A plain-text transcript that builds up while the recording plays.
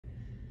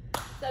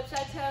CrossFit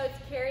Chateau.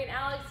 It's Carrie and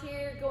Alex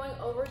here, going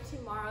over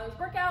tomorrow's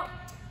workout.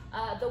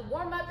 The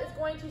warm-up is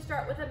going to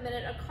start with a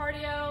minute of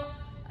cardio.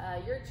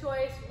 Your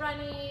choice: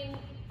 running,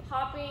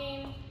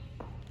 hopping,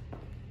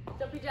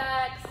 jumpy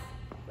jacks,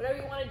 whatever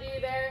you want to do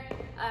there.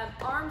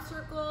 Arm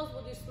circles,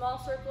 we'll do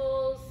small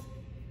circles,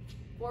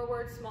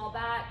 forward, small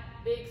back,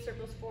 big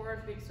circles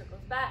forward, big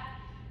circles back,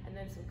 and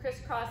then some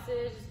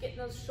crisscrosses, just getting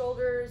those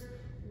shoulders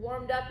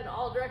warmed up in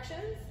all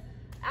directions.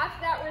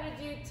 After that, we're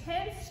gonna do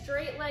 10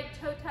 straight leg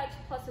toe touch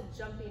plus a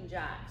jumping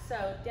jack.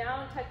 So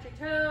down, touch your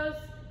toes,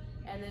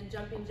 and then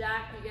jumping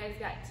jack. You guys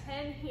got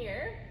 10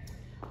 here.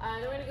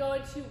 Then we're gonna go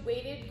into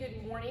weighted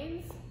good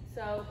mornings.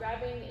 So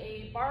grabbing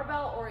a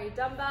barbell or a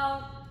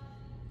dumbbell,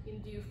 you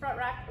can do front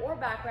rack or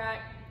back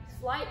rack.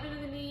 Slight bend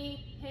of the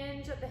knee,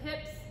 hinge at the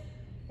hips.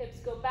 Hips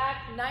go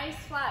back, nice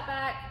flat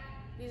back.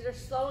 These are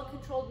slow and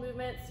controlled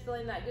movements,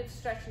 feeling that good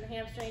stretch in the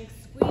hamstrings.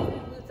 Squeeze the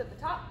glutes at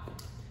the top.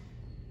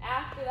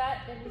 After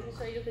that, then you can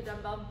show you with the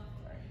dumbbell,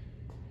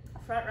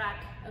 front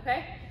rack,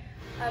 okay?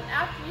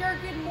 After your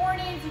good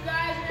mornings, you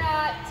guys are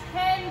at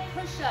 10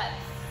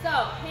 push-ups. So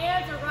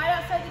hands are right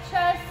outside the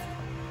chest,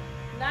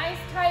 nice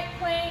tight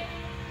plank,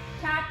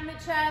 tapping the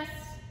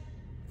chest,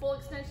 full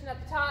extension at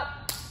the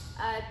top.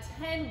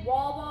 10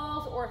 wall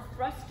balls or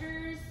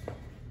thrusters.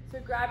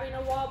 So grabbing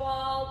a wall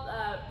ball,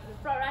 the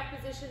front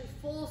rack position,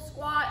 full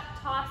squat,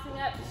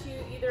 tossing up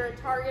to either a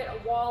target,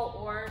 a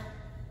wall, or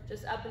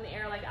just up in the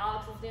air like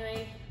Alex is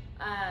doing.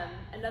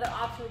 Another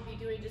option would be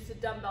doing just a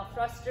dumbbell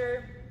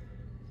thruster.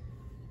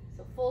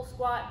 So full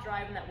squat,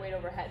 driving that weight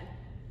overhead.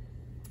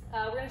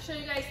 We're gonna show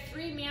you guys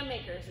 3 man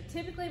makers. So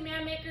typically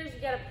man makers,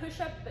 you gotta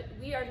push up, but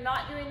we are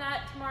not doing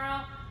that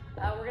tomorrow.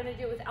 We're gonna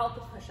do it without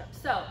the push up.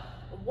 So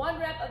 1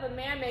 rep of a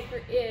man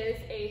maker is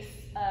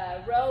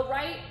a row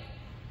right,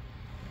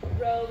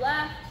 row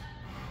left,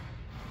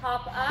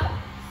 hop up,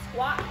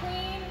 squat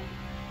clean,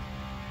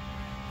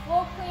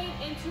 full clean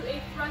into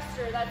a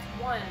thruster. That's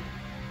 1.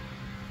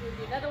 We'll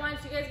do another one.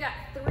 So you guys got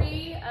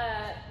 3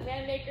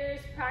 man makers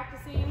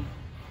practicing.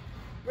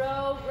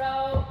 Row,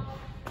 row,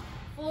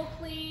 full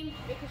clean,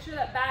 making sure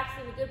that back's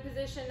in a good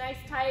position, nice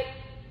tight,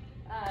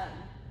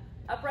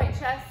 upright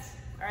chest,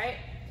 all right?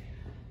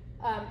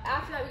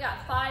 After that, we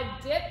got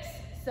 5 dips.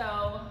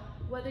 So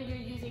whether you're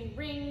using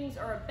rings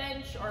or a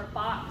bench or a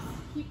box,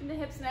 keeping the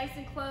hips nice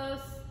and close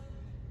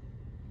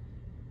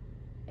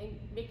and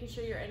making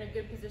sure you're in a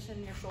good position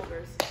in your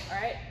shoulders, all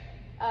right?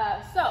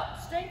 So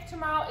strength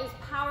tomorrow is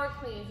power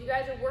cleans. You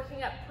guys are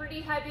working up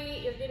pretty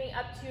heavy. You're getting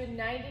up to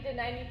 90 to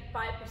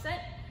 95%.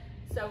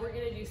 So we're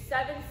gonna do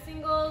 7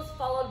 singles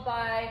followed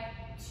by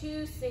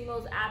 2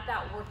 singles at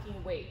that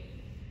working weight.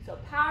 So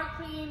power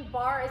clean,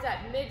 bar is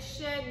at mid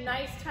shin,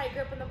 nice tight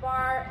grip on the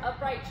bar,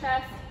 upright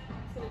chest.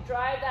 It's gonna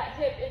drive that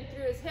hip in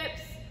through his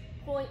hips,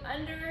 pulling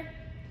under,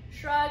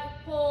 shrug,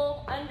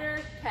 pull,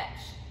 under,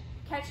 catch.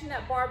 Catching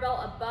that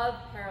barbell above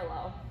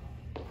parallel,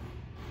 all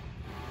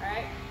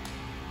right?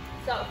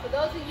 So for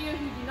those of you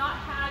who do not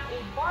have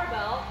a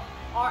barbell,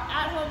 our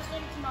at-home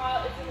strength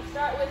tomorrow is going to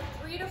start with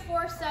 3 to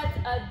 4 sets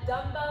of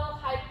dumbbell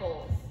high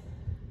pulls.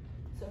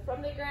 So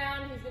from the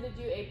ground, he's going to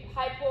do a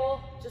high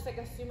pull, just like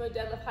a sumo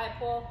deadlift high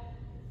pull.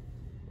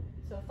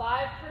 So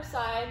 5 per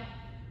side,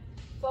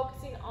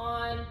 focusing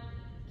on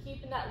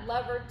keeping that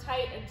lever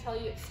tight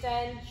until you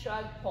extend,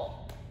 shrug,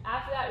 pull.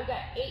 After that, we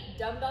got 8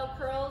 dumbbell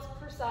curls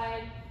per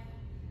side.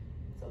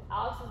 So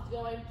Alex is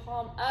going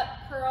palm up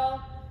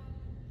curl,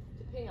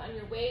 depending on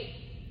your weight.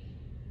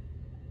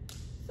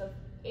 So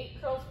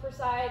 8 curls per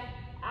side.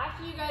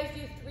 After you guys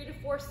do 3 to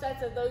 4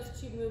 sets of those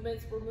 2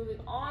 movements, we're moving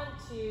on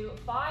to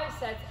 5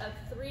 sets of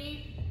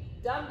 3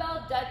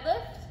 dumbbell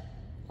deadlift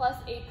plus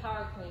a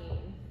power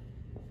clean.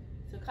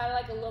 So kind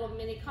of like a little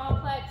mini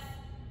complex.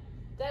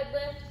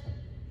 Deadlift,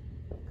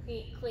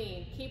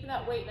 clean. Keeping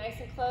that weight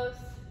nice and close.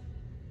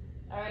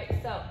 All right,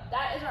 so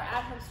that is our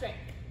at-home strength.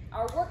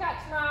 Our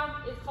workout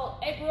tomorrow is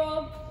called egg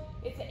roll.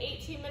 It's an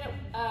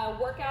 18-minute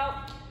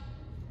workout,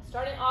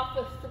 starting off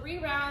with 3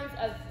 rounds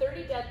of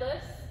 30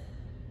 deadlifts.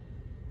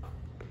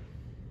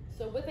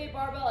 So with a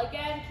barbell,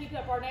 again, keep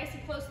that bar nice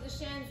and close to the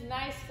shins,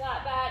 nice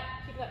flat back,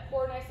 keep that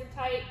core nice and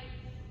tight.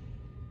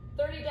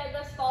 30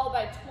 deadlifts followed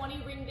by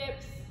 20 ring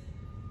dips,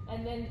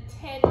 and then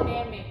 10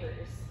 man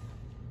makers.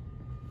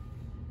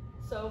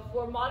 So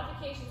for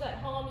modifications at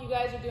home, you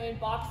guys are doing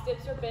box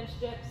dips or bench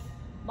dips.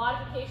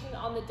 Modification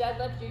on the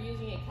deadlift, you're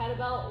using a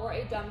kettlebell or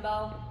a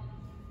dumbbell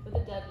with a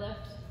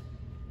deadlift.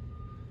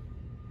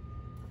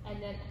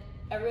 And then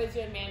everybody's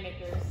doing man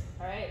makers,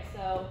 all right?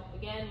 So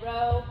again,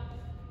 row,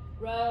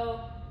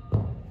 row,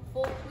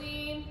 full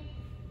clean,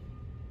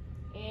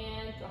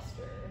 and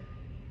thruster.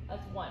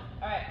 That's 1.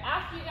 All right,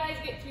 after you guys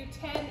get through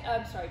 10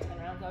 rounds,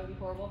 that would be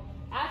horrible.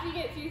 After you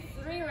get through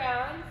 3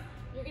 rounds,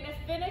 you're gonna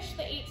finish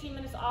the 18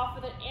 minutes off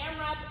with an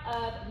AMRAP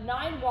of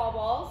 9 wall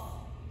balls.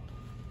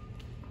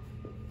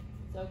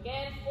 So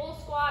again, full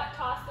squat,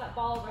 toss that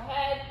ball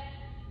overhead.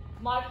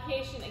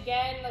 Modification,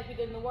 again, like we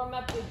did in the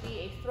warm-up, would be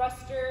a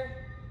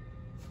thruster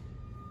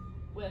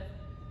with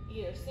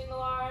either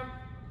single arm,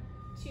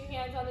 2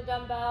 hands on the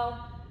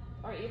dumbbell,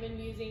 or even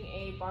using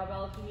a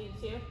barbell if you needed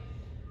to.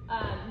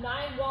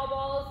 9 wall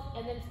balls,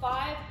 and then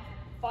 5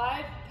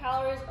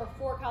 calories or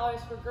 4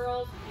 calories for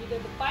girls, either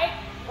the bike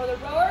or the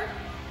rower.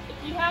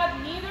 If you have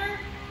neither,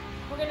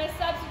 we're gonna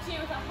substitute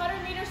with a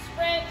 100-meter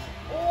sprint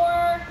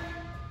or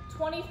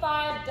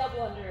 25 double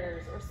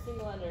unders or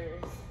single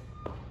unders.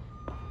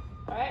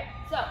 All right,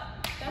 so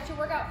that's your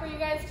workout for you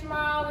guys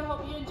tomorrow. We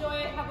hope you enjoy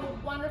it. Have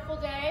a wonderful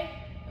day,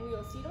 and we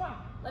will see you tomorrow.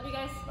 Love you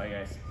guys. Bye,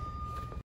 guys.